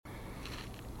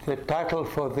The title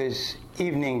for this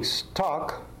evening's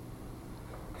talk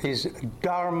is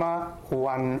Dharma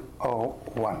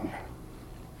 101.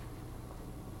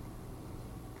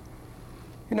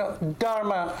 You know,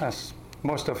 Dharma, as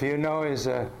most of you know, is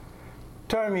a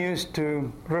term used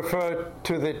to refer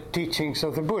to the teachings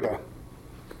of the Buddha,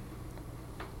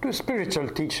 to spiritual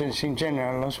teachings in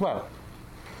general as well.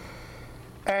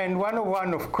 And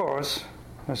 101, of course,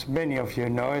 as many of you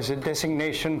know, is a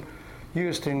designation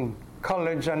used in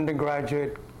college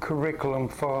undergraduate curriculum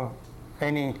for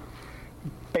any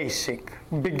basic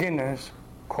beginner's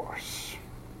course.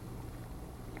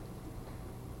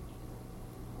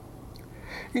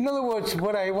 In other words,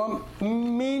 what I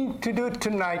mean to do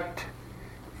tonight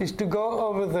is to go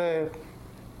over the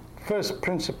first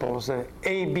principles, the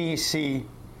ABC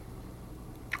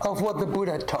of what the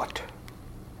Buddha taught.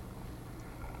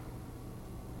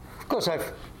 Of course,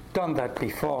 I've done that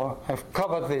before. I've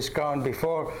covered this ground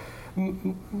before.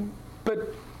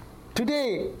 But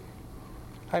today,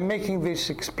 I'm making this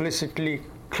explicitly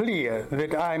clear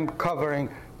that I'm covering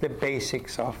the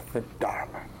basics of the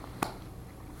Dharma.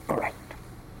 All right.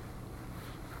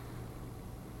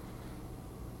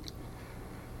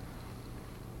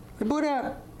 The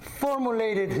Buddha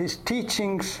formulated his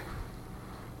teachings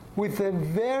with a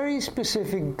very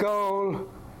specific goal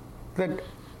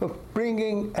of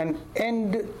bringing an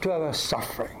end to our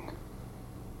suffering.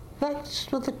 That's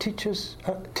what the teachings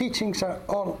are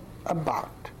all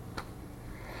about.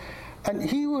 And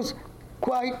he was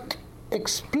quite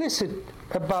explicit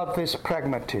about this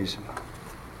pragmatism.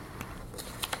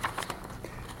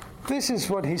 This is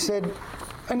what he said,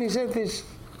 and he said this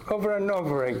over and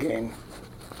over again.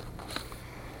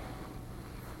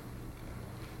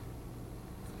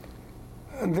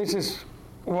 And this is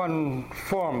one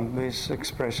form this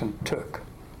expression took.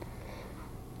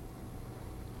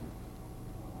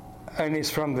 And it's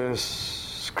from the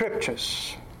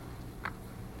scriptures,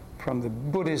 from the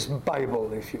Buddhist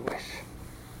Bible, if you wish.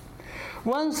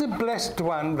 Once the Blessed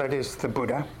One, that is the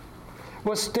Buddha,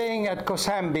 was staying at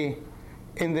Kosambi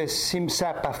in the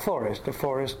Simsapa forest, the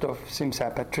forest of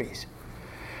Simsapa trees.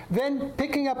 Then,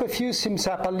 picking up a few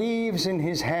Simsapa leaves in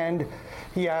his hand,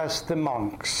 he asked the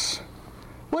monks,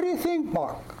 "What do you think,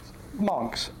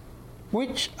 monks?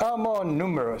 Which are more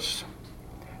numerous?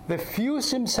 The few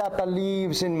Simsapa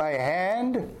leaves in my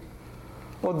hand,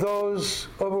 or those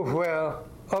overhead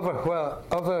over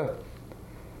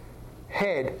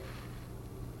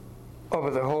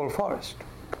the whole forest?"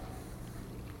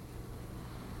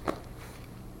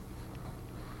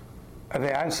 And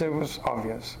the answer was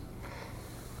obvious.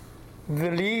 The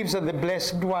leaves that the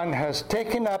Blessed One has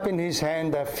taken up in his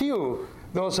hand are few.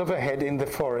 Those overhead in the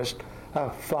forest are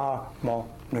far more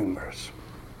numerous.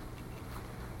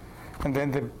 And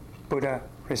then the Buddha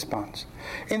responds,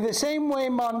 "In the same way,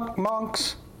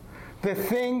 monks, the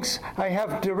things I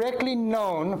have directly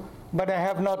known but I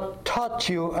have not taught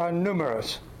you are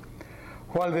numerous,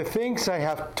 while the things I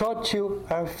have taught you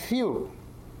are few.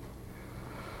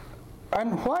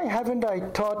 And why haven't I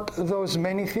taught those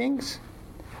many things?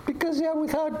 Because they are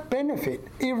without benefit,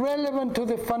 irrelevant to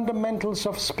the fundamentals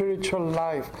of spiritual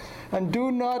life, and do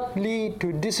not lead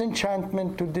to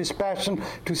disenchantment, to dispassion,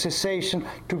 to cessation,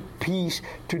 to peace,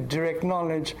 to direct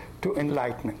knowledge, to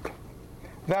enlightenment.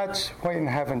 That's why I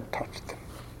haven't taught them."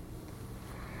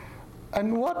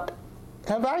 And what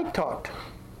have I taught?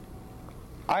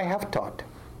 I have taught,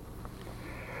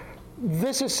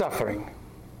 this is suffering.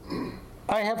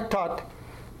 I have taught,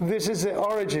 this is the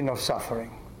origin of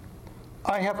suffering.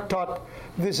 I have taught,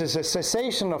 this is a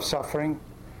cessation of suffering,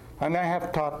 and I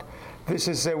have taught, this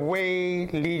is a way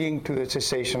leading to the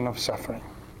cessation of suffering.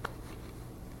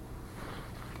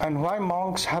 And why,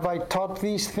 monks, have I taught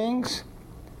these things?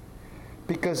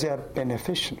 Because they are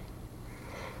beneficial,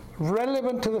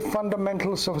 relevant to the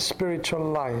fundamentals of spiritual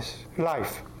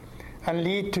life, and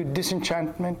lead to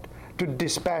disenchantment, to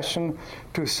dispassion,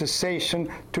 to cessation,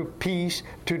 to peace,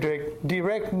 to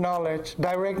direct knowledge,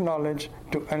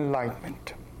 to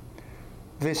enlightenment.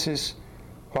 This is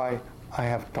why I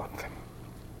have taught them.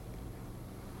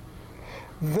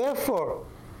 Therefore,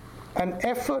 an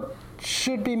effort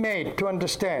should be made to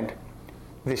understand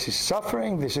this is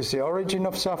suffering, this is the origin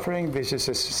of suffering, this is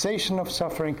a cessation of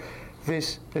suffering,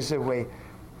 this is the way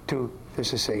to the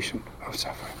cessation of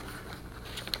suffering.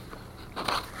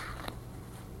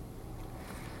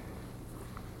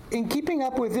 In keeping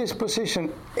up with this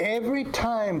position, every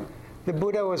time the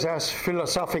Buddha was asked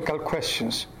philosophical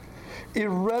questions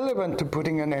irrelevant to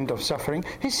putting an end of suffering,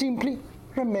 he simply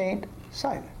remained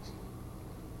silent.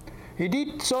 He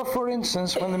did so, for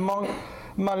instance, when the monk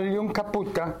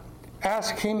Malliunkaputta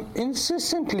asked him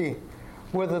insistently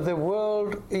whether the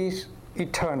world is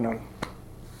eternal?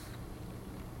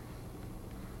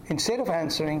 Instead of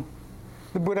answering,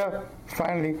 the Buddha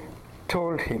finally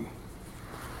told him,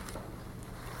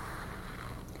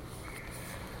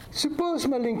 suppose,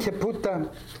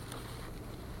 Malinkyaputta,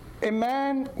 a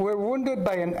man were wounded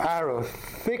by an arrow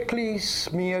thickly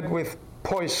smeared with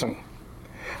poison,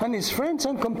 and his friends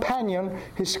and companion,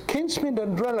 his kinsman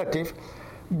and relative,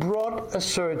 brought a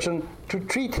surgeon to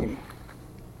treat him.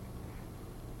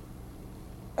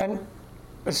 And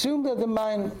assume that the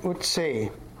mind would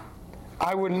say,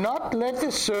 I will not let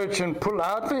the surgeon pull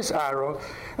out this arrow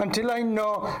until I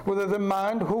know whether the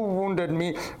man who wounded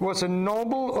me was a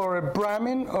noble or a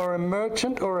Brahmin or a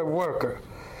merchant or a worker.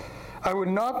 I will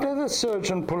not let the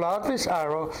surgeon pull out this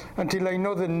arrow until I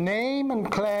know the name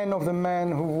and clan of the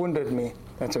man who wounded me.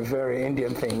 That's a very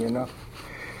Indian thing, you know.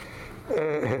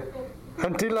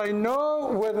 Until I know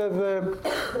whether the...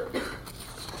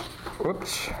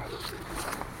 Whoops.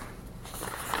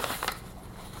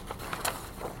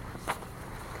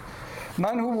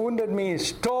 Man who wounded me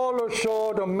is tall or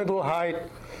short or middle height,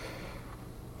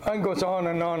 and goes on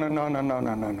and on and on and on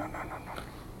and on and on and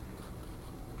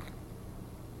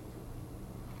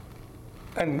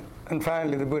on. And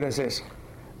finally the Buddha says,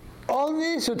 all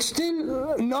this would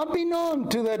still not be known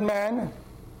to that man,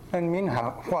 and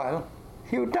meanwhile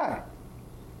he would die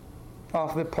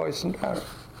of the poisoned arrow.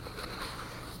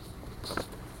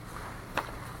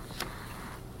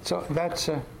 So that's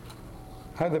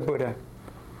how the Buddha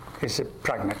is a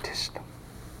pragmatist.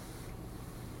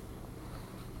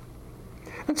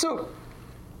 And so,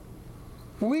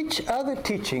 which are the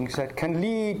teachings that can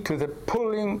lead to the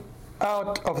pulling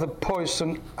out of the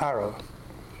poison arrow,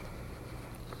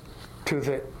 to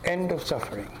the end of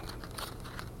suffering?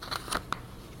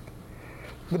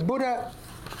 The Buddha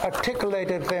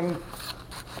articulated them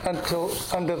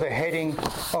under the heading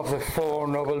of the Four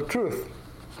Noble Truths,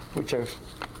 which I've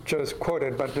just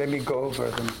quoted, but let me go over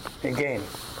them again.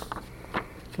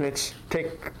 Let's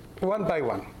take one by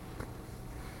one.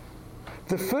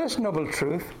 The first noble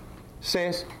truth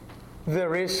says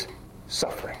there is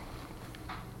suffering.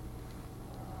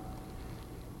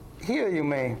 Here you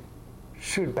may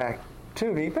shoot back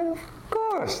to me, but of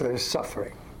course there's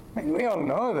suffering. I mean, we all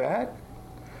know that.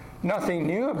 Nothing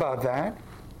new about that.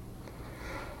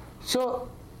 So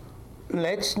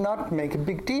let's not make a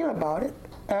big deal about it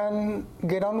and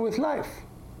get on with life.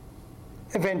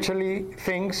 Eventually,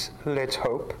 things, let's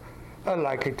hope, are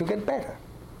likely to get better.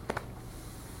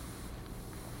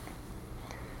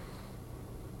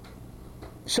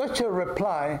 Such a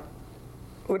reply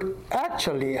would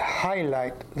actually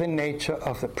highlight the nature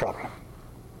of the problem.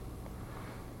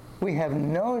 We have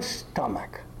no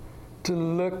stomach to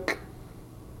look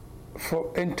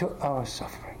into our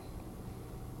suffering.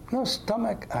 No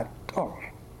stomach at all.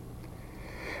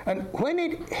 And when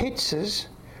it hits us,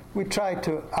 we try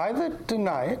to either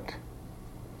deny it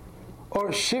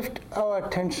or shift our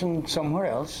attention somewhere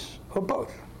else, or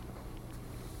both.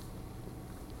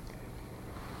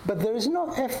 But there is no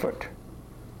effort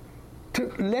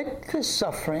to let the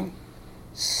suffering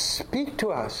speak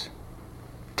to us,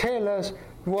 tell us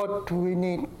what we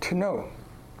need to know.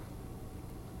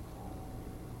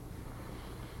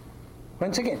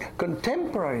 Once again,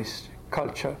 contemporary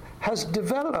culture has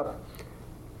developed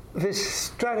this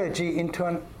strategy into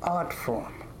an art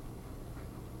form.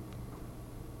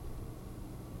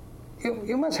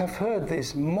 You must have heard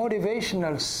these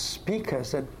motivational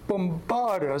speakers that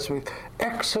bombard us with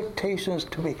exhortations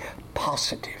to be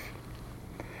positive,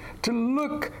 to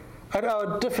look at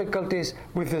our difficulties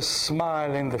with a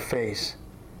smile in the face,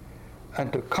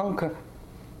 and to conquer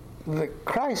the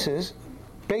crisis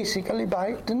basically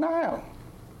by denial.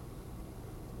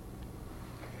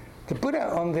 The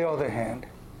Buddha, on the other hand,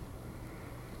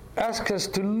 asks us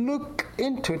to look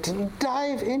into it and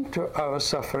dive into our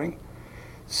suffering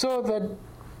so that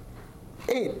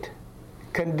it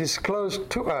can disclose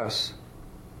to us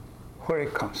where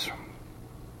it comes from.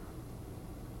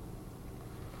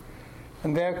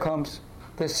 And there comes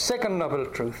the second noble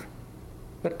truth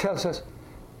that tells us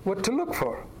what to look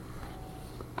for.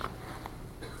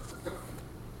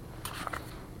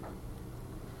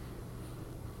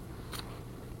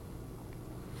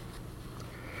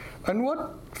 And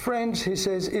what, friends, he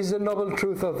says, is the noble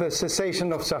truth of the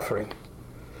cessation of suffering?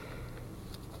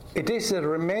 It is the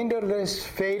remainderless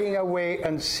fading away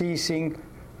and ceasing,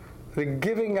 the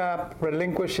giving up,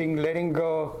 relinquishing, letting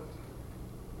go,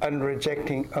 and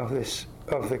rejecting of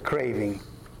the craving.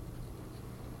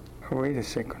 Wait a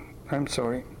second. I'm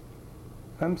sorry.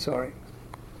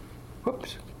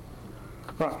 Whoops.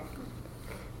 Wrong.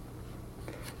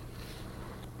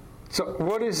 So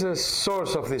what is the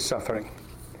source of this suffering?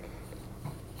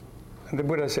 And the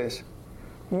Buddha says,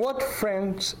 what,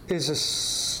 friends,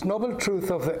 is a noble truth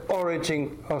of the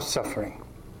origin of suffering?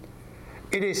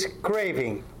 It is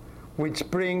craving, which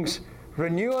brings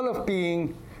renewal of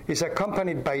being, is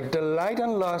accompanied by delight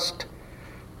and lust,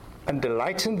 and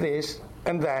delights in this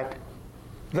and that.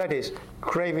 That is,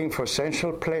 craving for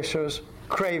sensual pleasures,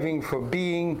 craving for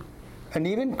being, and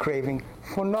even craving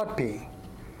for not being.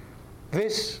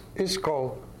 This is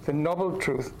called the noble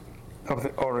truth of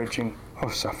the origin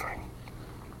of suffering.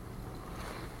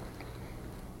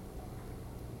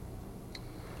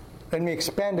 Let me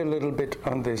expand a little bit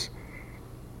on this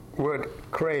word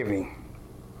craving.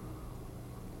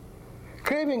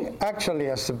 Craving, actually,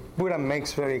 as the Buddha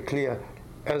makes very clear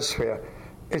elsewhere,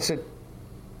 it's a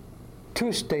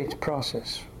two-stage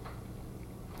process.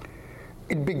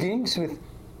 It begins with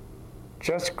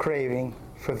just craving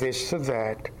for this or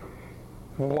that,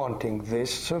 wanting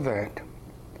this or that,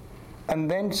 and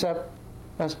then ends up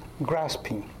as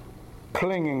grasping,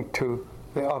 clinging to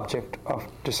the object of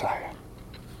desire.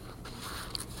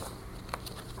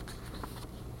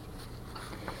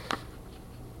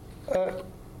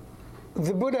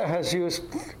 The Buddha has used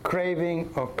craving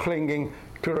or clinging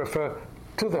to refer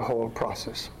to the whole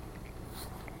process.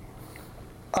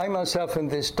 I myself in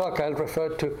this talk, I'll refer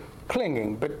to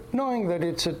clinging, but knowing that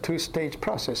it's a two-stage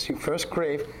process. You first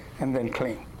crave and then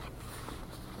cling.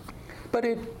 But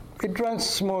it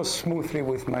runs more smoothly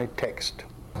with my text.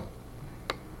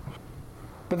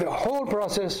 But the whole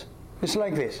process is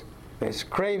like this. There's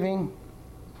craving,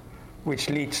 which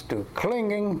leads to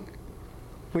clinging,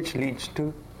 which leads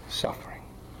to suffering.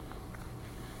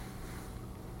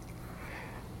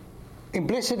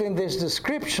 Implicit in this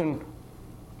description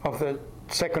of the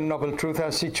second noble truth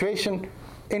are situations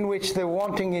in which the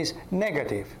wanting is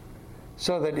negative.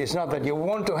 So that it's not that you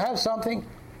want to have something,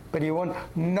 but you want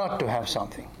not to have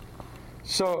something.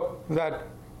 So that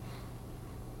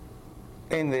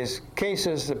in these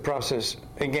cases, the process,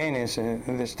 again, is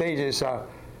in the stages are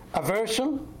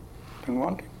aversion, and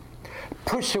wanting,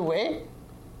 push away,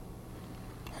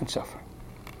 and suffer.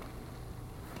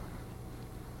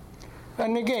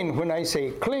 And again, when I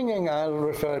say clinging, I'll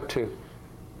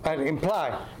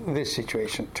imply this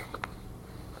situation too.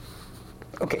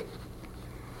 Okay.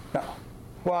 Now,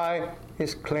 why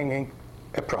is clinging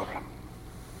a problem?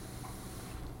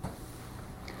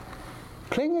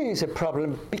 Clinging is a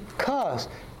problem because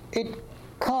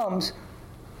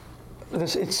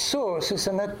its source is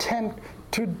an attempt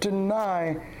to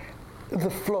deny the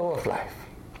flow of life.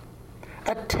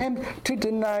 Attempt to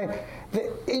deny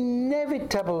the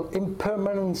inevitable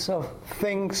impermanence of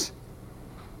things,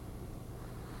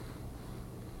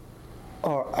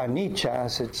 or anicca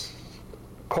as it's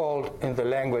called in the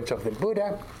language of the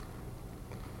Buddha,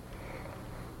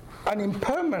 an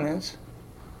impermanence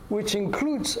which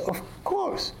includes, of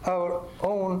course, our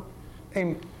own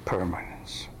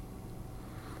impermanence.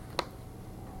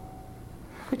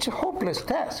 It's a hopeless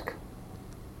task.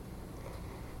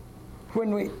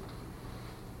 When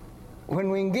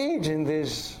we engage in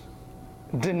this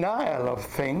denial of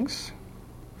things,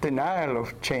 denial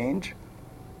of change,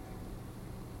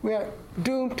 we are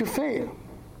doomed to fail.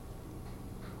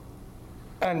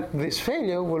 And this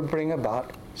failure will bring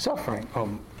about suffering, or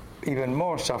even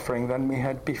more suffering than we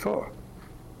had before.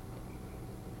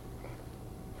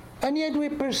 And yet we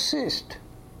persist.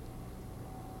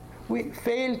 We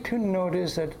fail to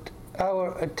notice that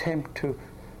our attempt to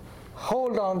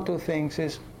hold on to things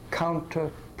is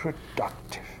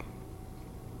counterproductive.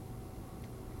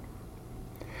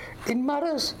 It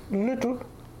matters little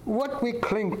what we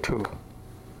cling to.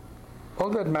 All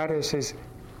that matters is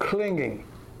clinging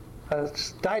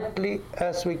as tightly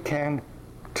as we can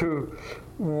to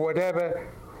whatever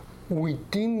we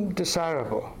deem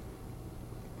desirable,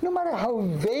 no matter how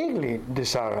vaguely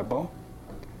desirable,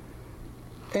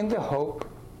 in the hope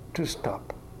to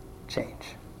stop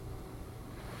change.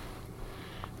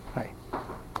 Right.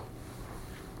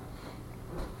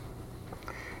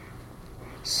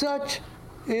 Such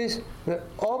is the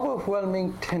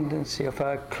overwhelming tendency of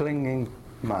our clinging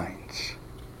minds.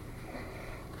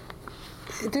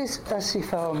 It is as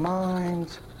if our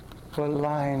minds were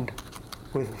lined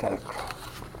with Velcro.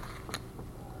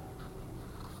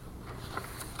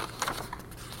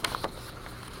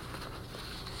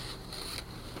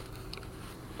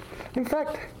 In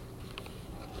fact,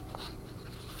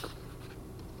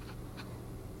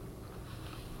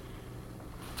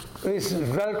 this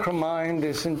Velcro mind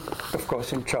is, of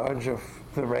course, in charge of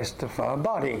the rest of our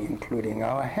body, including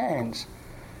our hands.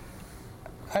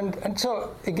 And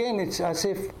so, again, it's as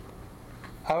if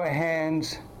our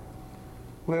hands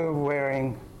were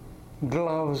wearing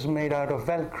gloves made out of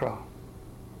Velcro.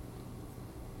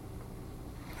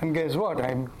 And guess what?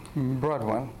 I brought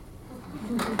one.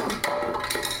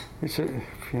 If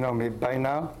you know me by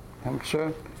now, I'm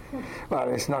sure. Well,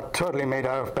 it's not totally made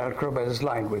out of Velcro, but it's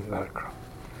lined with Velcro.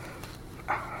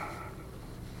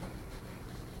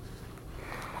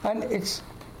 And it's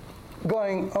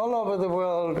going all over the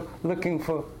world looking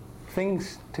for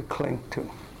things to cling to.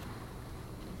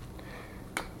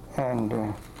 And,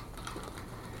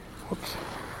 whoops,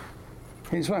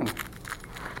 here's one.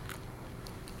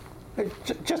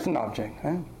 It's just an object,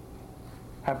 huh?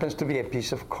 Happens to be a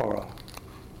piece of coral.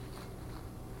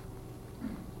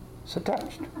 It's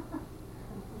attached.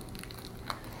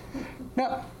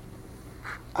 Now,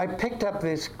 I picked up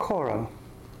this coral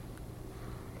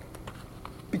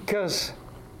because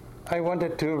I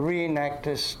wanted to reenact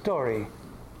a story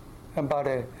about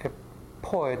a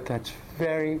poet that's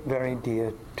very, very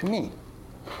dear to me.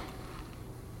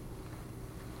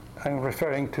 I'm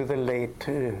referring to the late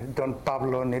Don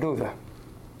Pablo Neruda,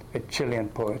 a Chilean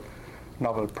poet,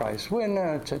 Nobel Prize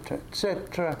winner, etc.,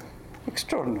 etc.,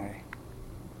 extraordinary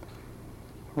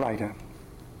writer.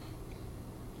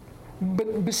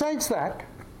 But besides that,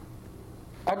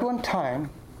 at one time,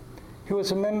 he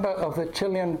was a member of the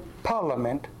Chilean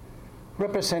parliament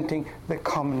representing the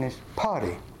Communist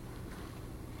Party.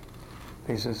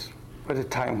 This is at a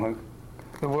time when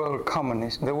the word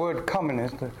communist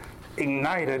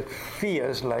ignited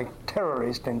fears like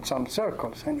terrorists in some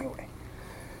circles anyway.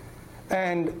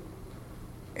 And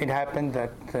it happened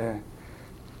that the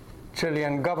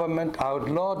Chilean government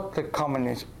outlawed the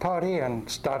Communist Party and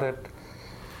started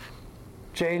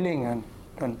jailing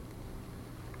and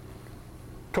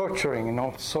torturing in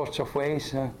all sorts of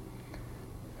ways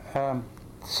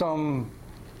some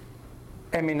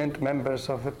eminent members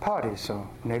of the party. So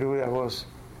Neruda was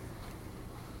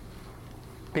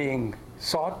being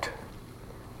sought,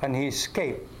 and he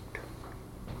escaped.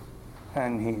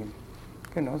 And he,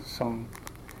 some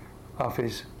of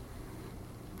his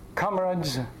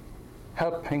comrades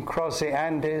helped him cross the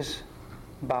Andes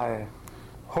by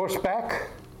horseback,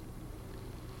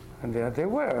 and there they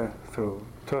were through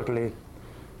totally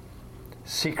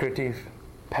secretive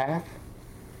path,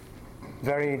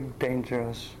 very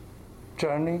dangerous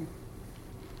journey,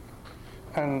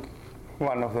 and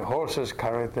one of the horses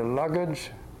carried the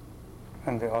luggage,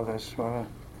 and the others were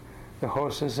the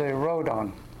horses they rode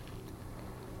on.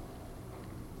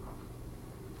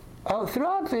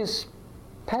 Throughout this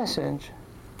passage,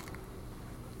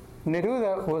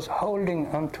 Neruda was holding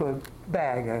onto a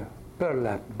bag, a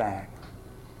burlap bag.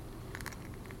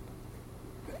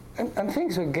 And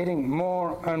things were getting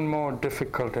more and more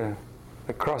difficult.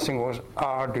 The crossing was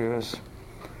arduous.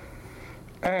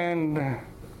 And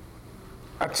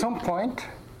at some point,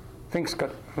 things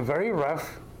got very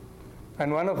rough.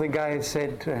 And one of the guys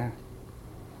said to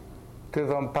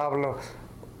Don Pablo,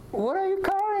 "What are you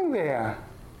carrying there?"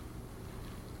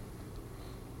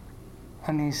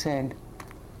 And he said,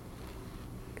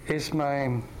 "It's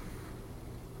my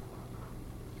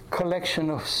collection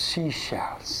of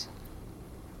seashells."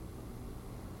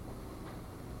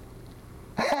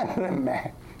 And the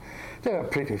man, they were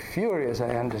pretty furious,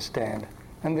 I understand.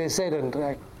 And they said, and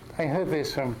I heard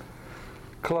this from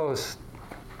close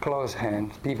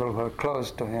hands, people who were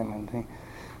close to him, and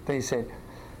they said,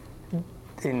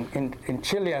 in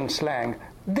Chilean slang,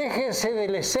 "Déjese de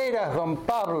leceras, Don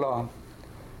Pablo."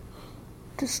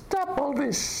 To stop all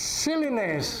this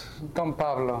silliness, Don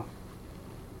Pablo.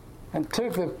 And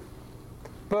took the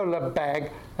burlap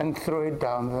bag and threw it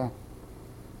down the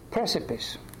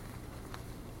precipice.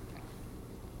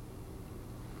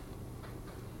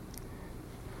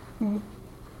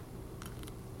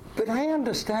 But I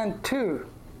understand too,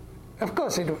 of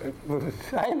course,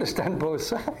 I understand both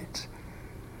sides.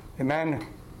 The men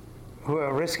who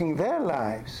are risking their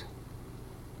lives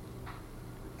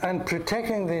and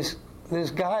protecting this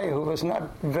guy who was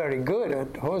not very good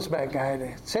at horseback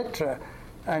riding, etc.,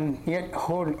 and yet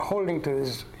holding to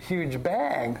this huge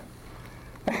bag.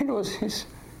 It was his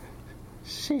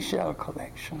seashell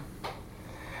collection.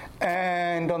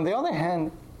 And on the other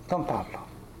hand, Don Pablo.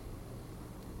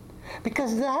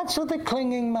 Because that's what the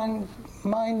clinging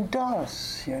mind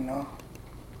does,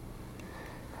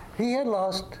 He had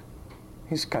lost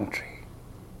his country.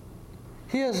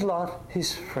 He has lost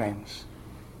his friends,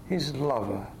 his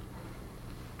lover,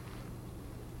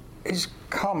 his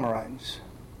comrades,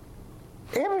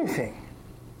 everything.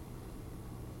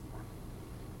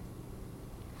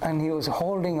 And he was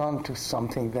holding on to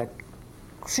something that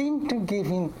seemed to give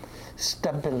him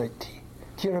stability.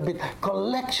 Here a bit,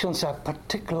 collections are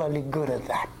particularly good at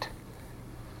that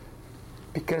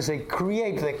because they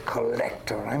create the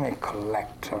collector. I'm a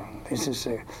collector. This is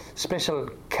a special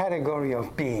category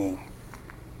of being.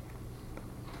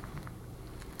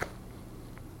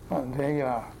 Well, there you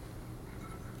are.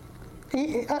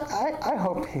 I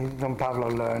hope Don Pablo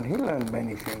learned. He learned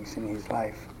many things in his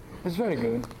life. It's very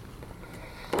good.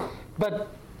 But,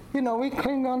 we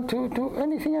cling on to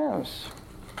anything else.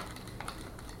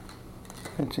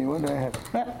 Let's see, what do I have?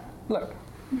 Look.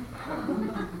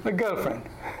 A girlfriend.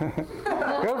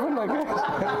 Girlfriend like this.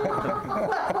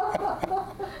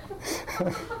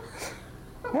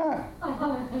 Yeah.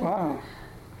 Wow.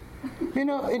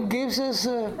 It gives us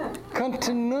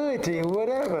continuity,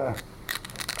 whatever.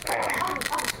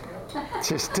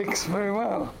 She sticks very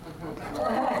well.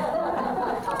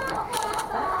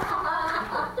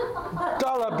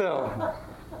 Dollar bill,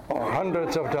 or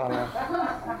hundreds of dollars.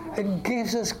 It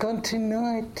gives us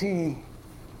continuity.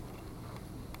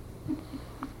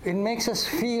 It makes us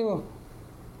feel,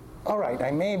 all right,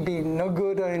 I may be no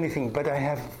good or anything, but I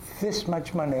have this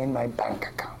much money in my bank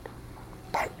account.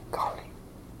 By golly.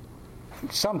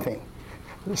 Something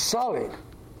solid.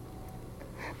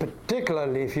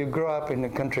 Particularly if you grow up in a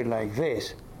country like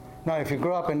this. Now, if you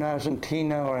grow up in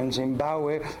Argentina or in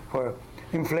Zimbabwe, where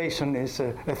inflation is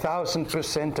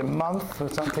 1,000% a month or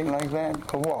something like that,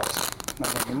 or was,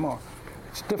 not anymore.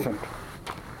 It's different.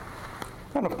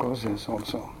 And of course, there's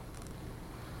also,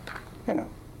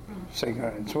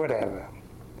 cigarettes, whatever.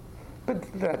 But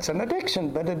that's an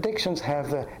addiction. But addictions have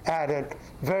the added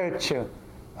virtue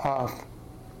of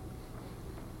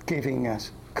giving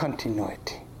us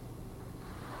continuity.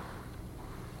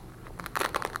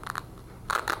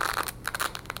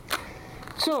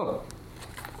 So,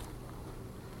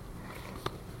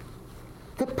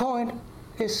 the point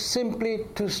is simply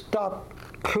to stop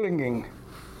clinging,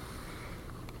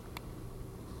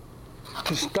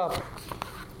 to stop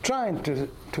trying to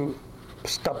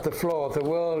stop the flow of the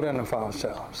world and of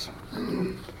ourselves.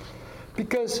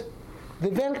 Because the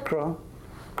Velcro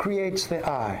creates the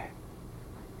I.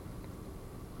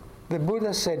 The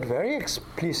Buddha said very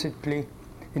explicitly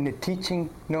in the teaching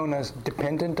known as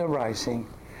dependent arising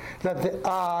that the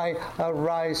I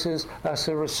arises as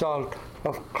a result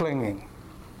of clinging.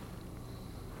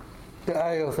 The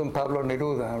I of Don Pablo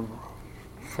Neruda,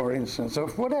 for instance,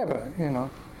 of whatever,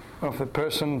 of the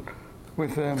person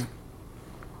with a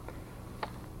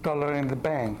dollar in the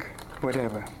bank,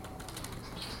 whatever.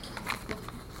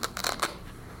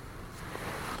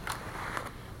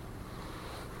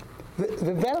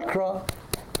 The Velcro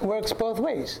works both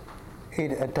ways.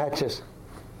 It attaches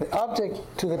the object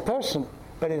to the person,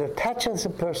 but it attaches the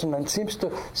person and seems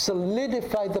to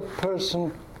solidify the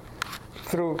person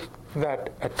through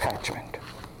that attachment.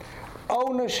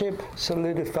 Ownership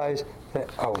solidifies the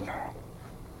owner.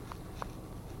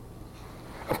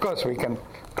 Of course, we can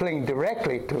cling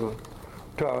directly to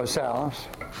ourselves.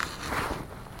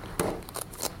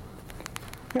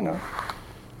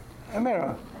 A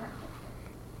mirror.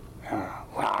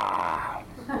 Wow.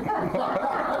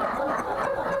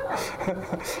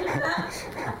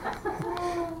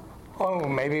 Oh,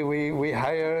 maybe we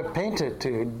hire a painter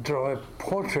to draw a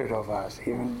portrait of us,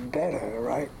 even better,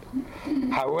 right?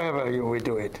 However we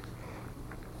do it.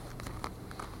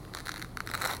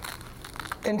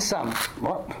 In sum,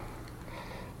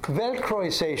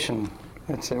 Velcroization,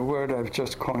 that's a word I've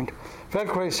just coined,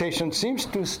 Velcroization seems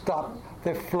to stop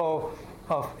the flow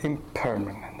of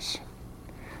impermanence,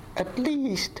 at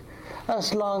least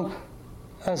as long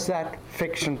as that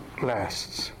fiction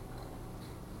lasts.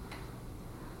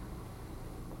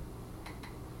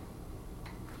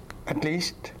 At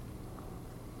least.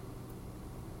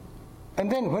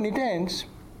 And then when it ends,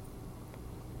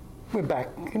 we're back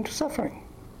into suffering.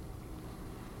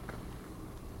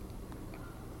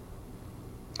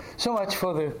 So much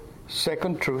for the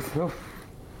second truth of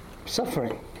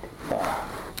suffering.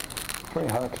 Very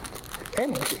hard.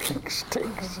 Anything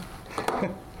stinks.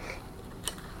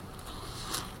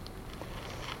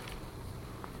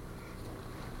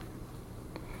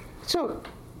 So,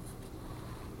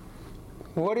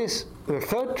 what is the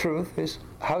third truth is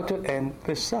how to end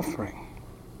the suffering.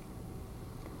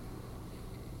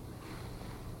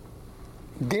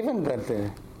 Given that the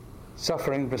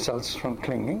suffering results from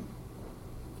clinging,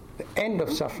 the end of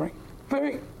suffering,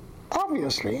 very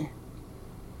obviously,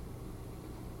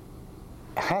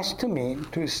 has to mean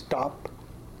to stop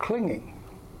clinging.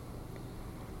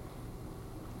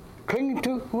 Clinging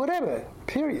to whatever,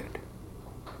 period.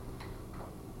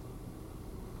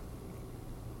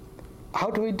 How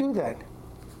do we do that?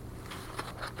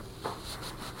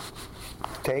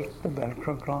 Take the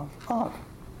Velcro cloth off.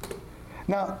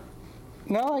 Now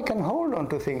I can hold on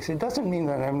to things. It doesn't mean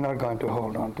that I'm not going to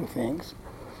hold on to things.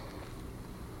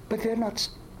 But they're not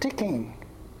sticking.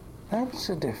 That's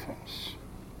the difference.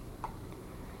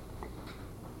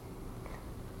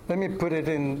 Let me put it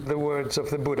in the words of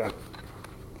the Buddha.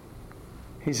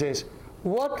 He says,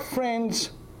 "What,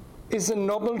 friends, is the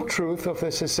noble truth of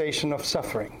the cessation of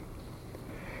suffering?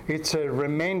 It's a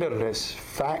remainderless,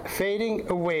 fading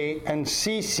away and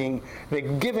ceasing, the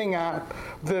giving up,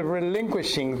 the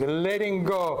relinquishing, the letting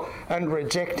go and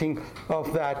rejecting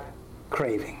of that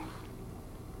craving.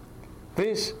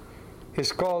 This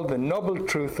is called the noble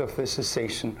truth of the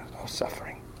cessation of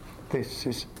suffering." This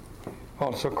is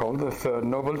also called the third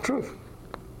noble truth.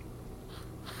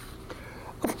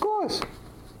 Of course,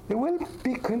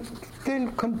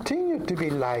 there'll continue to be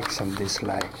likes and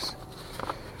dislikes.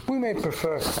 We may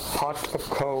prefer hot or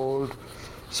cold,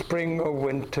 spring or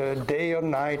winter, day or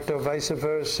night, or vice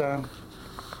versa.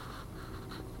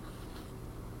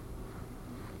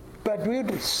 But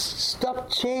we'd stop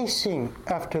chasing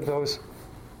after those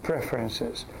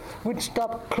preferences. We'd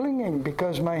stop clinging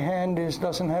because my hand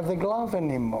doesn't have the glove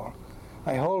anymore.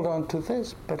 I hold on to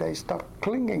this, but I stop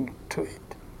clinging to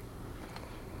it.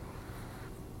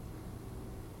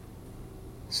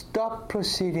 Stop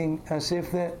proceeding as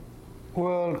if the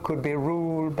world could be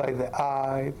ruled by the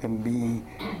I, the me,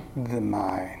 the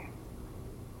mine.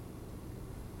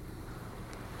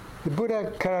 The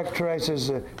Buddha characterizes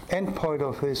the end point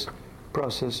of this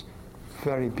process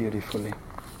very beautifully.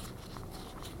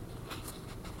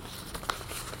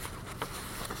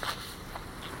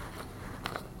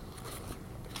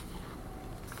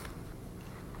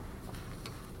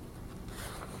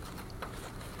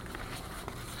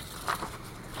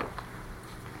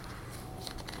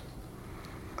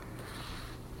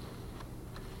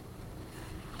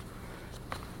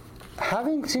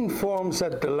 Having seen forms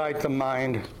that delight the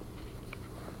mind,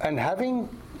 and having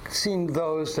seen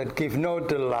those that give no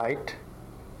delight,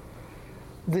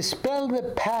 dispel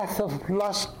the path of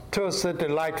lust towards the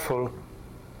delightful,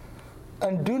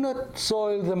 and do not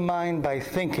soil the mind by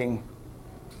thinking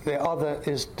the other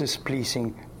is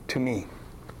displeasing to me.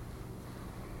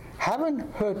 Having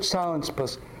heard sounds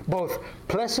both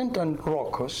pleasant and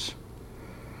raucous,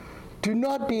 do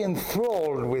not be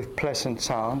enthralled with pleasant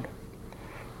sound.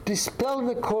 Dispel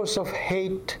the course of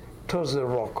hate towards the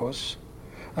raucous,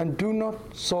 and do not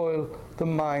soil the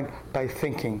mind by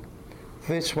thinking,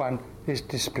 this one is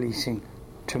displeasing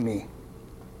to me.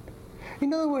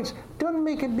 In other words, don't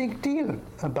make a big deal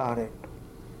about it.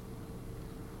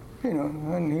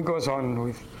 And he goes on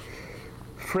with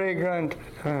fragrant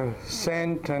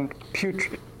scent and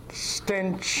putrid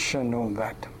stench and all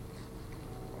that.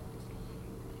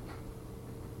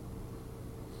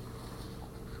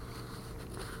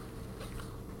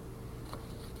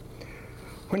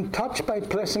 When touched by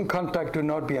pleasant contact, do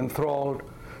not be enthralled.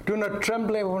 Do not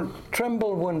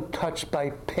tremble when touched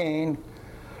by pain.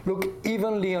 Look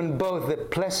evenly on both the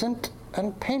pleasant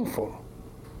and painful.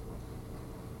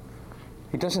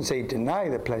 He doesn't say deny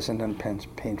the pleasant and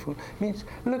painful. It means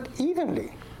look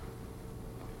evenly,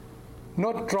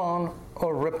 not drawn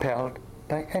or repelled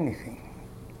by anything.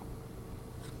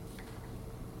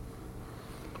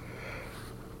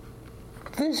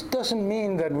 This doesn't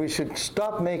mean that we should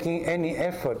stop making any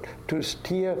effort to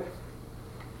steer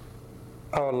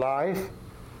our life,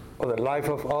 or the life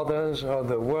of others, or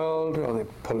the world, or the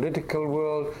political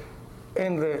world,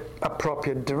 in the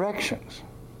appropriate directions,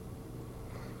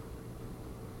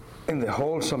 in the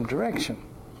wholesome direction.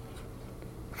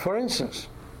 For instance,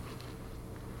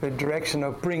 the direction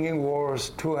of bringing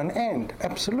wars to an end,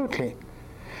 absolutely.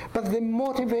 But the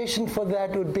motivation for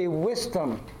that would be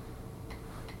wisdom,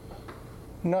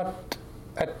 not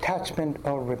attachment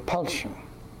or repulsion.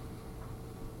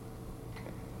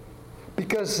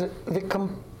 Because the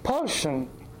compulsion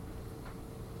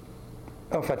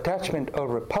of attachment or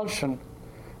repulsion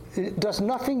does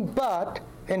nothing but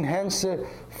enhance the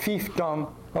fiefdom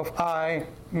of I,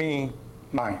 me,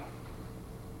 mine.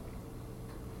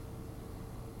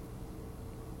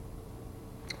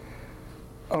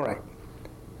 All right.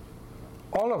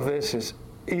 All of this is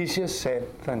easier said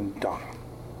than done.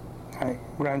 I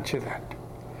grant you that.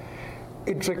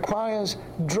 It requires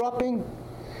dropping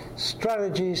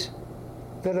strategies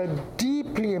that are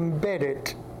deeply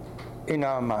embedded in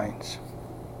our minds.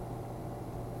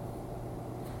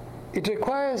 It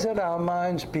requires that our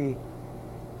minds be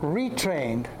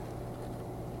retrained,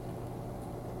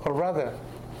 or rather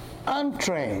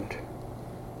untrained,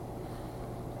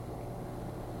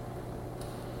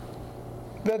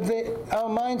 that our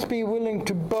minds be willing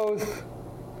to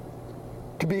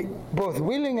be both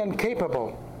willing and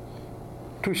capable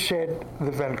to shed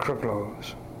the Velcro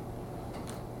clothes.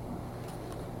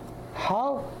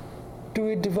 How do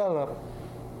we develop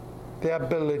the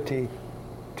ability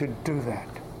to do that?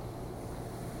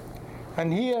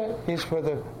 And here is where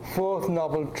the fourth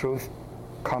noble truth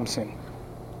comes in,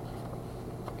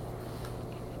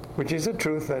 which is a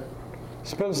truth that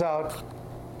spells out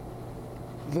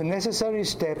the necessary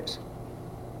steps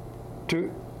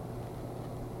to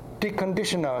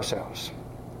decondition ourselves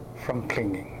from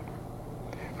clinging,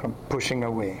 from pushing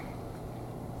away.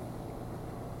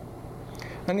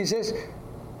 And he says,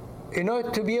 in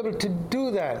order to be able to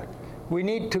do that, we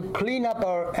need to clean up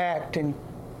our act in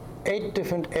 8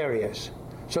 different areas.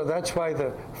 So that's why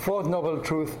the fourth noble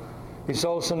truth is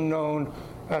also known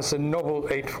as the Noble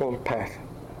Eightfold Path.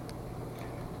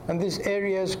 And these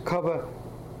areas cover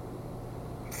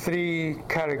 3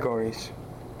 categories: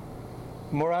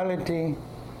 morality,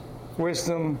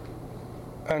 wisdom,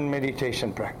 and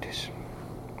meditation practice.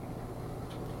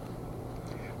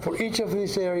 For each of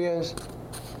these areas,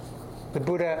 the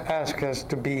Buddha asks us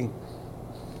to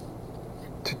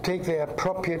take the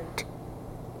appropriate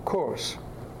course,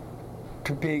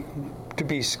 to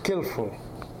be skillful,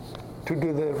 to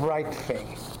do the right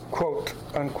thing, quote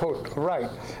unquote right,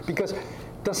 because it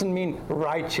doesn't mean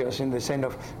righteous in the sense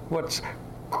of what's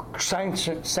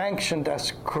sanctioned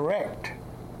as correct,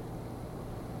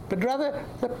 but rather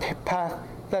the path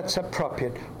that's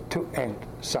appropriate to end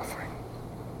suffering.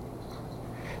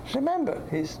 Remember,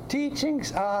 his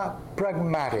teachings are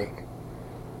pragmatic.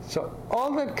 So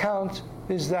all that counts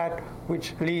is that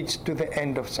which leads to the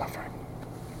end of suffering.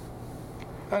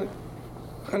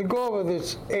 I'll go over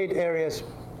these 8 areas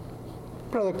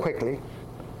rather quickly.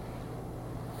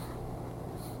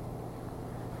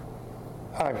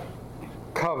 I've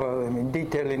covered them in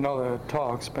detail in other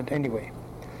talks, but anyway.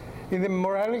 In the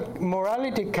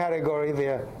morality category,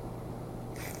 there are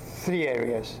 3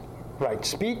 areas: right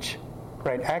speech,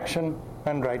 right action,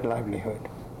 and right livelihood.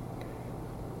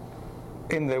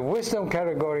 In the wisdom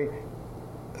category,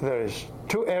 there is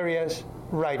 2 areas: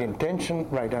 right intention,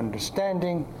 right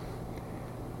understanding.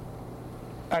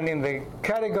 And in the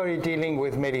category dealing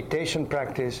with meditation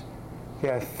practice,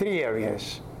 there are 3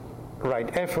 areas: right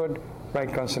effort,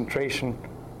 right concentration,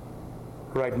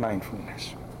 right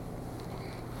mindfulness.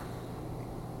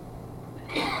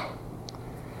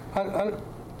 I'll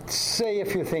say a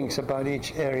few things about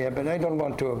each area, but I don't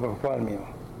want to overwhelm you.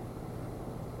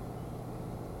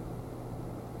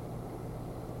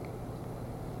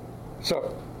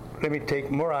 So let me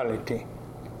take morality,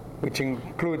 which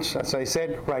includes, as I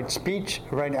said, right speech,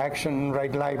 right action, and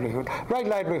right livelihood. Right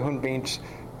livelihood means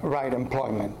right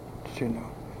employment,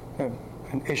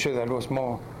 an issue that was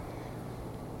more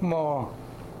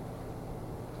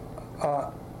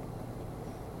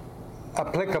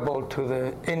applicable to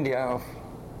the India of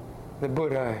the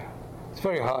Buddha. It's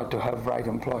very hard to have right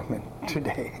employment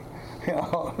today.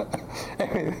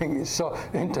 Everything is so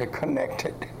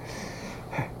interconnected.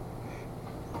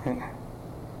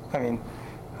 I mean,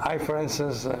 I, for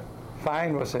instance,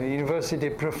 was a university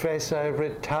professor. I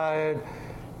retired,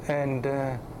 and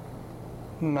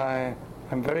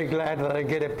I'm very glad that I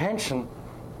get a pension.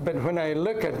 But when I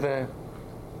look at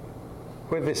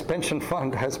where this pension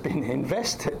fund has been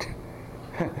invested,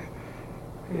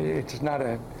 it's not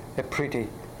a pretty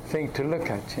thing to look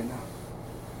at,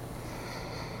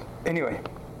 Anyway.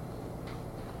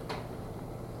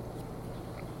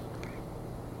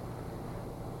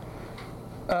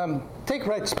 Take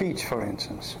right speech, for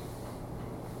instance.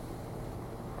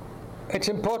 It's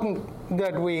important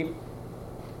that we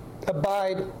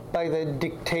abide by the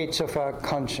dictates of our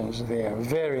conscience. They are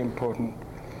very important.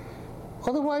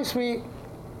 Otherwise, we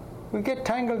get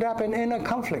tangled up in inner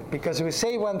conflict, because we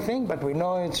say one thing, but we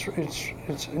know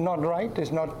it's not right,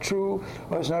 it's not true,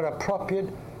 or it's not appropriate.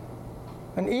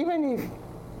 And even if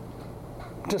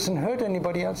it doesn't hurt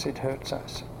anybody else, it hurts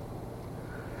us.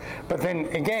 But then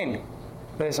again,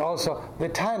 there's also the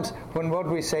times when what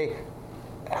we say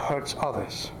hurts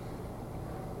others,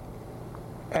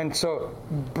 and so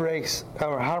breaks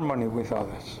our harmony with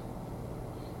others,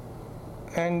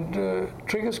 and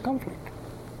triggers conflict.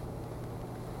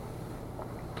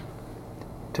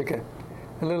 Took a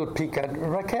little peek at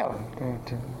Raquel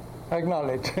to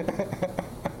acknowledge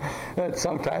that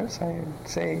sometimes I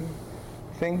say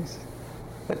things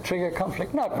that trigger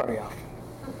conflict, not very often.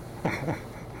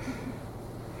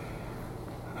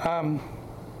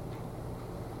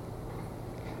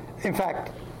 In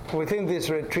fact, within this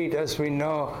retreat, as we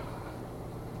know,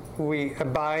 we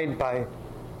abide by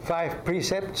 5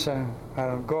 precepts.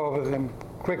 I'll go over them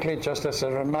quickly just as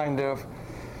a reminder of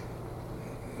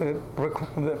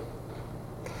the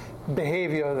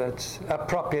behavior that's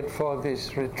appropriate for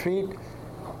this retreat.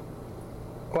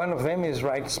 One of them is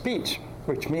right speech,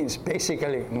 which means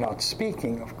basically not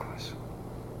speaking, of course.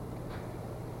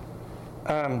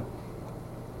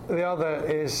 The other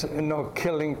is no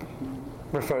killing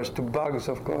refers to bugs,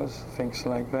 of course, things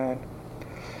like that.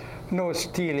 No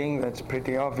stealing, that's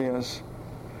pretty obvious.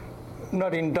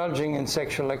 Not indulging in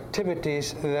sexual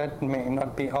activities, that may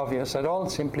not be obvious at all.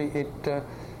 Simply, it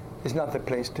is not the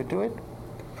place to do it,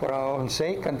 for our own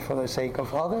sake and for the sake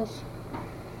of others.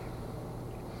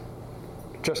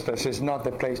 Just as it's not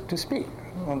the place to speak,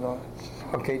 although it's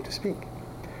okay to speak.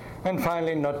 And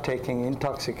finally, not taking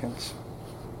intoxicants.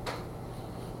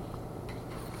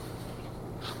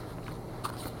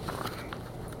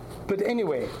 But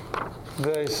anyway,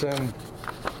 there's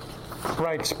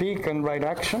right speak and right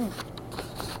action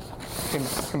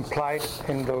implied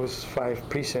in those 5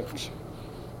 precepts.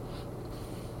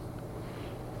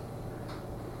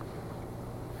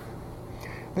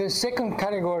 The second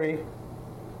category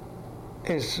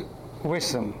is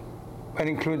wisdom, and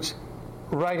includes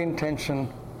right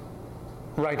intention,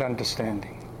 right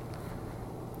understanding.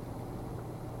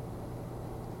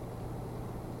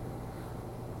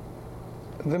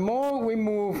 The more we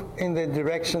move in the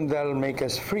direction that will make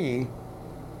us free,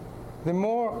 the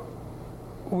more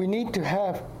we need to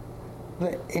have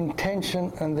the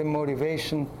intention and the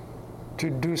motivation to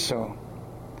do so,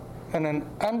 and an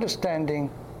understanding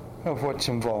of what's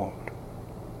involved.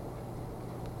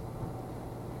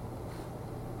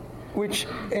 Which,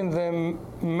 in the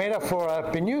metaphor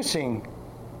I've been using,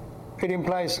 it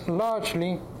implies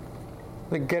largely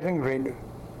the getting rid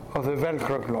of the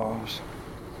Velcro gloves.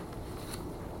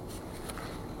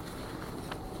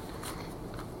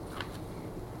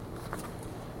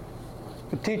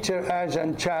 The teacher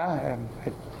Ajahn Chah,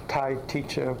 a Thai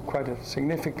teacher, quite a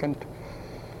significant,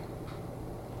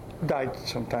 died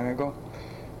some time ago.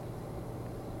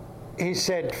 He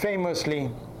said famously,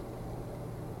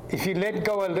 if you let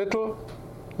go a little,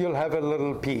 you'll have a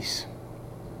little peace.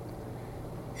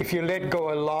 If you let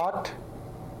go a lot,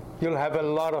 you'll have a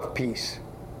lot of peace.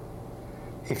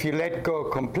 If you let go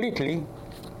completely,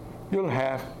 you'll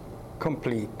have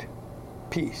complete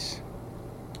peace.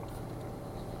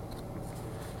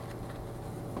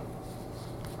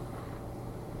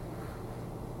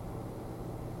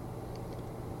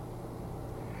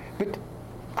 But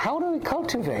how do we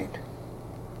cultivate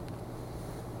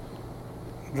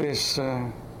this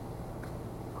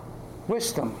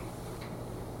wisdom?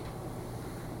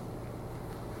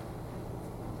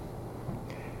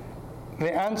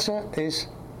 The answer is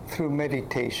through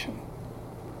meditation,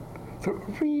 through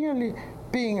really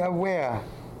being aware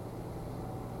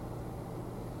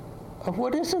of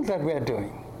what is it that we're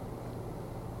doing.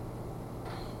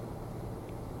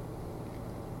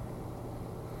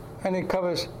 And it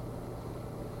covers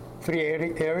 3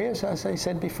 areas, as I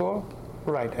said before: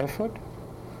 right effort,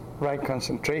 right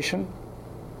concentration,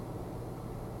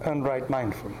 and right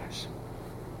mindfulness.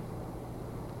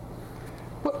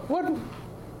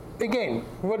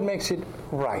 What makes it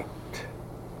right?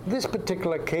 This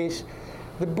particular case,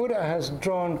 the Buddha has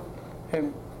drawn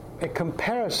a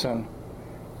comparison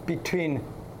between,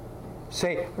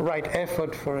 say, right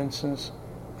effort, for instance,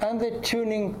 and the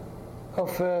tuning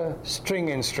of a string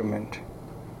instrument.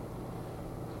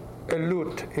 A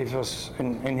lute, it was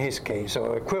in his case,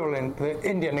 or equivalent, the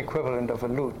Indian equivalent of a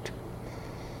lute.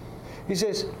 He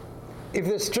says, if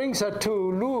the strings are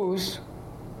too loose,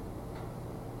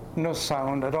 no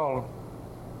sound at all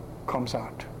comes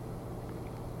out.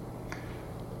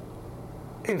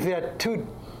 If they are too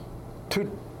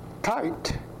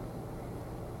tight,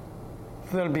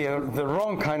 there'll be the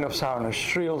wrong kind of sound, a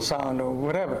shrill sound or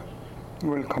whatever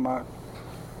will come out.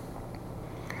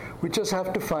 We just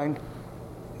have to find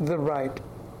the right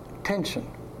tension.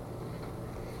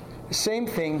 Same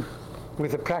thing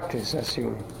with the practice, as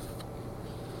you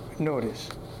notice.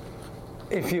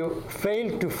 If you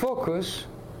fail to focus,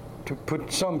 to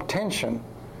put some tension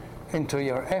into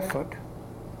your effort,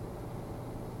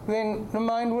 then the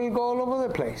mind will go all over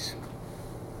the place.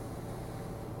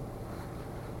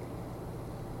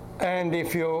 And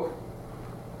if you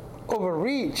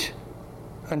overreach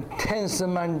and tense the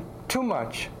mind too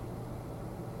much,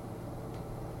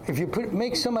 if you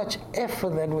make so much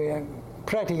effort that we are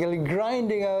practically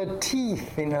grinding our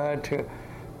teeth in order to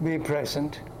be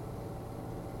present,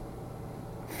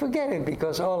 forget it,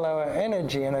 because all our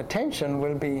energy and attention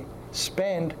will be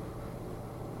spent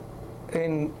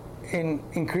in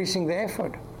increasing the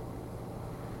effort.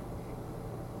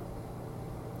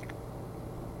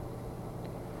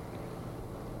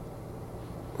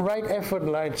 Right effort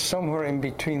lies somewhere in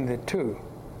between the two.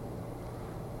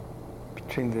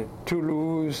 Between the too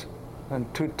loose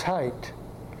and too tight,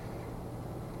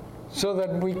 so that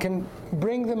we can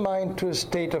bring the mind to a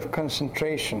state of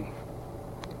concentration.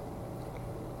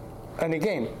 And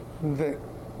again, the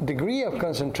degree of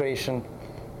concentration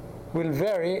will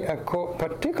vary,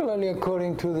 particularly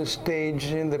according to the stage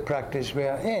in the practice we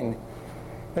are in.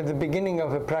 At the beginning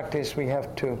of a practice, we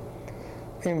have to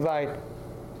invite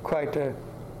quite a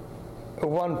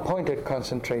one-pointed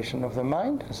concentration of the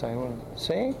mind, as I will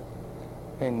say,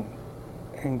 in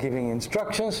giving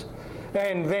instructions.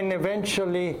 And then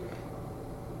eventually,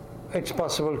 it's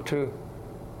possible to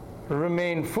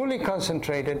remain fully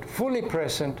concentrated, fully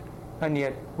present, and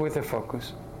yet with the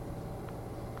focus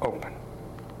open.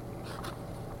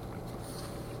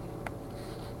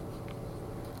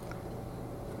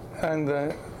 And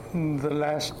the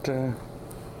last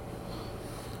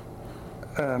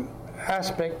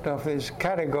aspect of this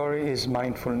category is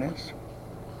mindfulness.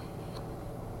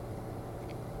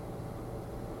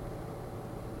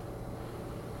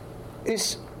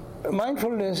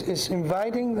 Mindfulness is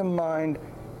inviting the mind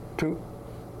to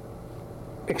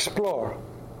explore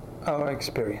our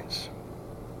experience.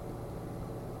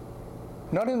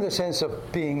 Not in the sense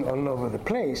of being all over the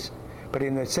place, but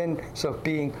in the sense of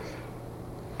being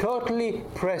totally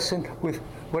present with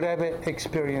whatever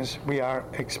experience we are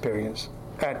experiencing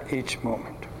at each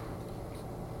moment.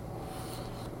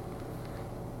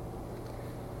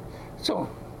 So,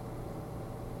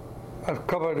 I've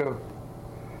covered a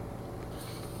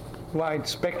wide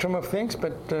spectrum of things,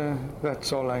 but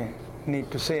that's all I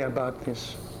need to say about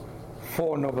this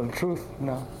Four Noble Truths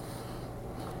now.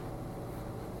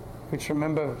 Which,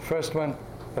 remember, first one,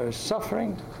 there is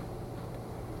suffering.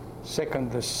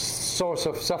 Second, the source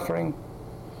of suffering,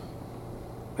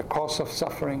 the cause of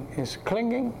suffering is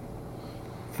clinging.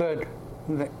 Third,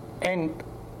 the end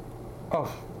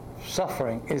of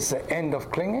suffering is the end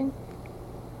of clinging.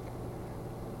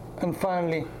 And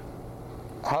finally,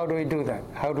 how do we do that?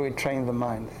 How do we train the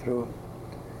mind through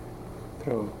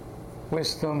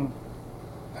wisdom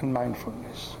and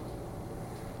mindfulness?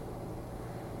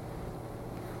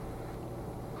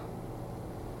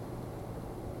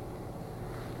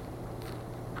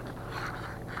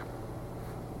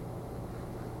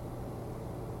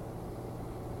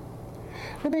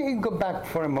 Let me go back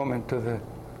for a moment to the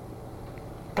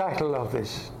title of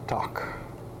this talk.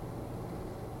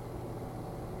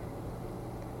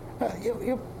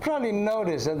 You probably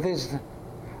noticed that this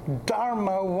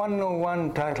Dharma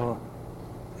 101 title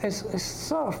is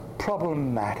sort of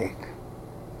problematic.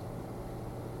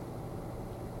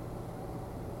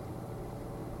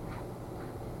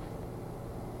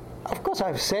 Of course,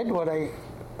 I've said what I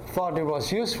thought it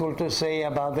was useful to say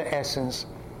about the essence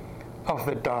of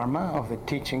the Dharma, of the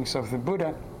teachings of the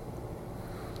Buddha.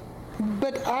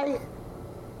 But I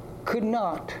could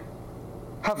not,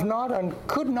 have not, and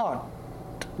could not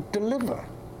deliver.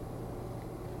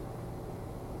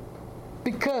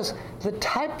 Because the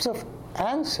types of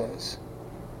answers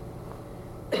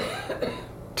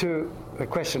to the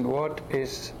question, what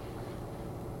is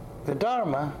the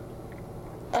Dharma,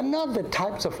 are not the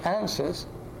types of answers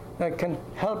that can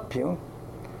help you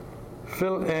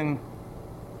fill in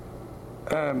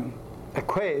a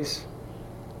quiz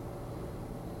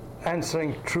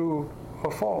answering true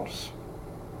or false.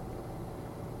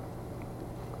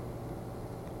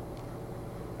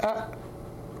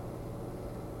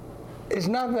 It's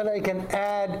not that I can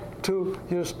add to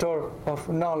your store of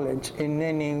knowledge in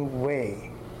any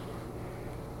way.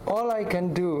 All I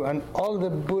can do, and all the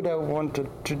Buddha wanted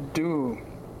to do,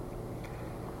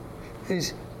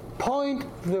 is point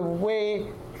the way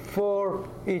for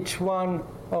each one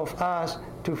of us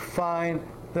to find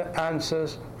the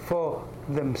answers for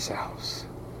themselves.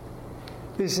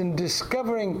 It's in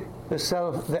discovering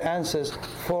the answers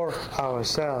for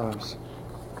ourselves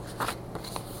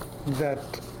that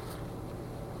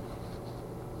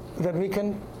we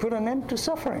can put an end to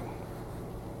suffering.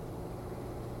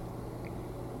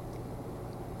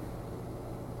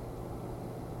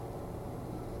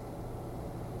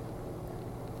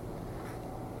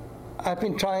 I've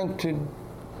been trying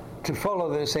to follow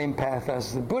the same path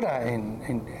as the Buddha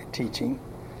in teaching,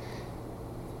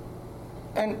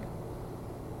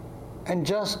 and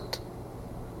just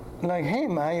like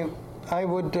him, I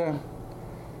would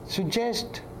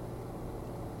suggest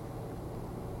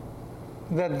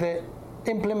that the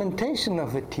implementation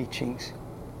of the teachings,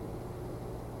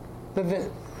 that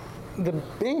the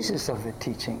basis of the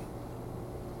teaching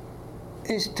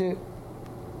is to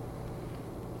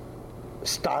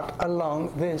start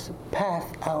along this path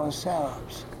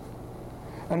ourselves.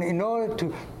 And in order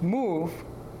to move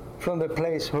from the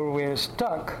place where we're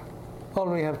stuck, all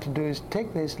we have to do is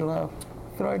take this love,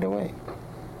 throw it away.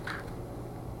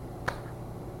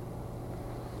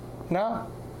 Now,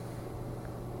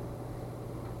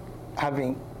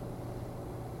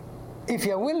 if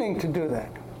you're willing to do that,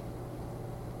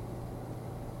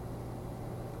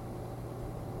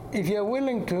 if you're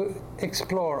willing to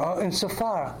explore, or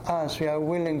insofar as we are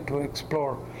willing to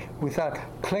explore without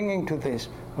clinging to this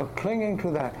or clinging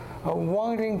to that, or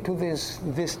wanting to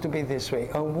this to be this way,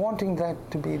 or wanting that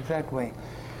to be that way,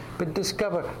 but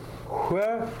discover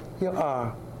where you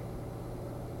are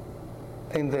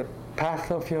in the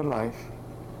path of your life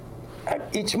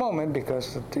at each moment,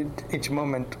 because each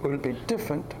moment will be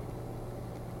different,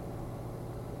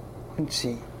 and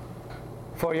see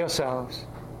for yourselves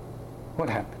what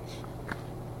happens.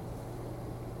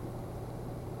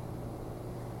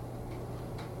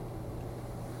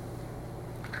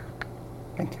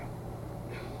 Thank you.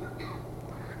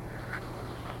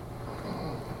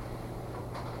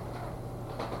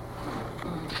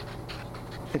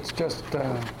 It's just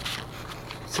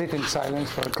sit in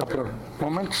silence for a couple of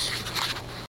moments.